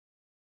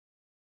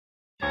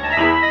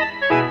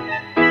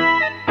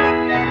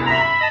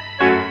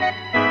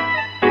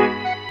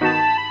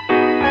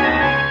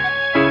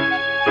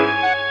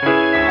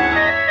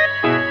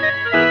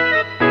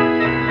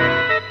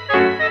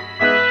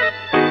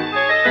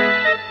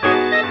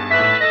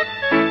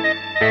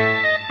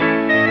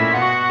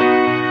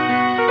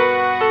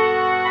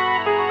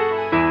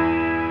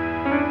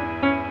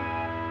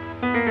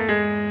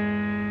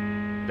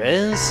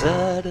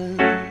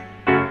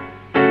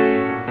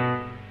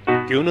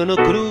uno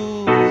no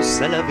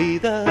cruza la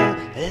vida,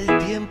 el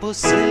tiempo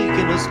es el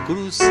que nos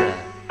cruza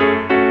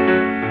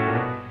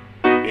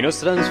y nos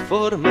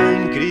transforma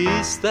en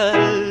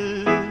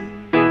cristal.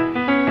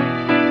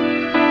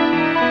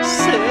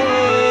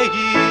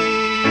 Seguir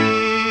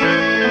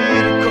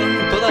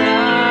con toda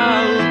la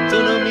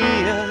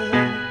autonomía.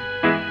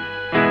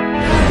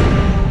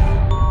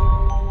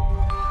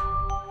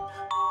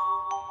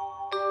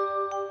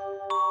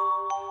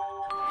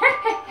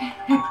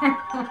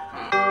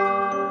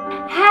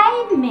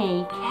 I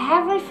make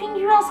everything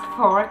you ask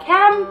for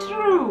come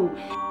true,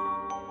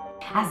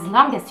 as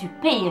long as you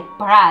pay a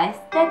price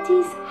that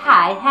is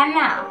high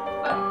enough.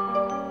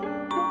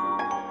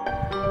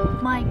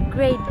 My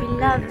great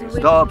beloved...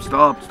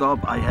 Stop,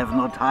 I have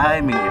no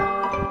time here.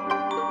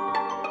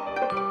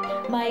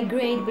 My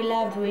great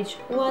beloved witch,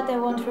 what I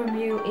want from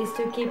you is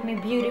to keep me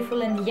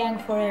beautiful and young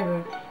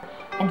forever.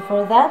 And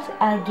for that,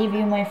 I'll give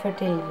you my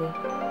fertility.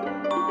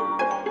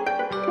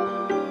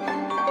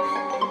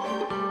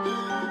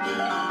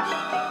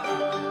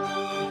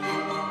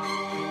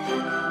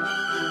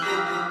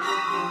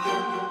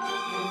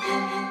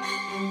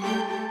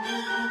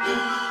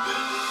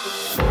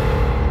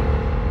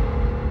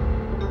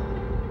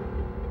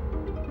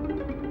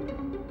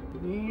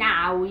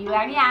 Now you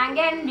are young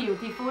and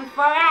beautiful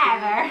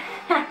forever.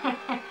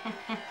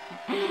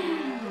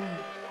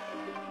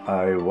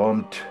 I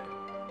want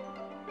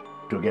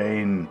to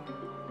gain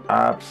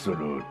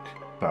absolute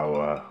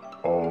power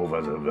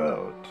over the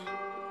world,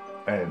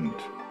 and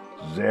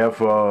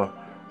therefore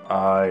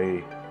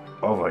I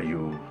offer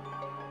you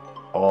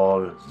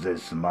all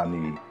this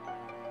money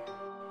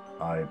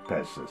I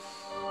possess.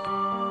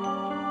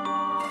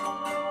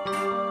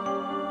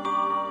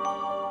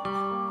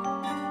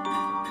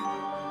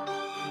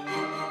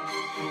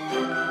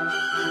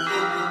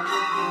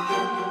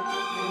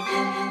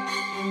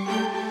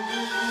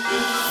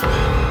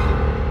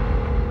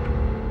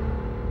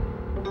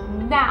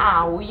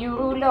 Now you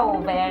rule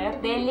over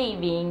the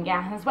living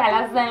as well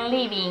as the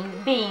living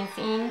beings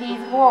in this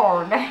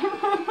world.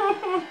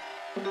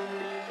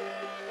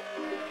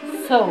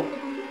 So,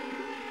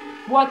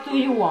 what do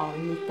you want,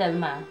 little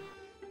man?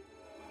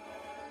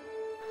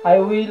 I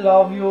will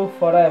love you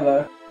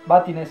forever,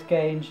 but in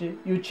exchange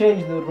you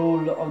change the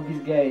rule of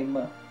this game.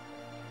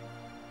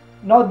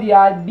 Not the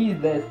hard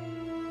business,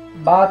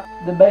 but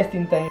the best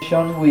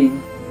intention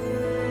win.